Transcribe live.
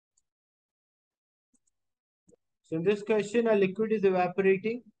So in this question, a liquid is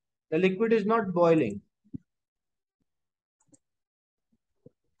evaporating. The liquid is not boiling.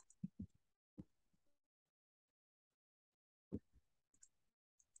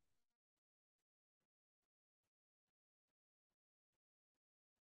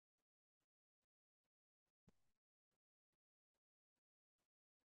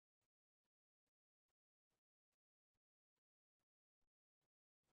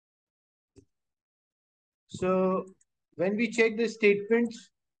 So when we check the statements,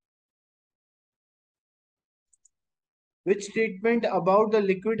 which statement about the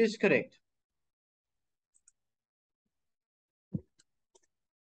liquid is correct?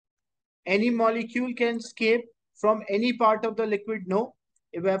 Any molecule can escape from any part of the liquid? No.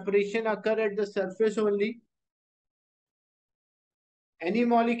 Evaporation occur at the surface only. Any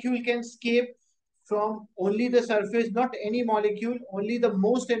molecule can escape from only the surface, not any molecule, only the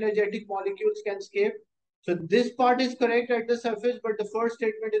most energetic molecules can escape. So this part is correct at the surface, but the first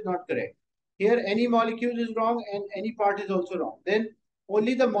statement is not correct. Here, any molecule is wrong and any part is also wrong. Then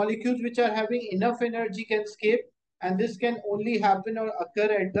only the molecules which are having enough energy can escape, and this can only happen or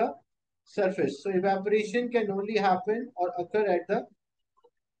occur at the surface. So evaporation can only happen or occur at the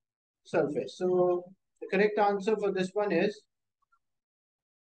surface. So the correct answer for this one is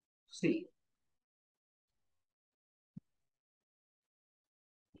C.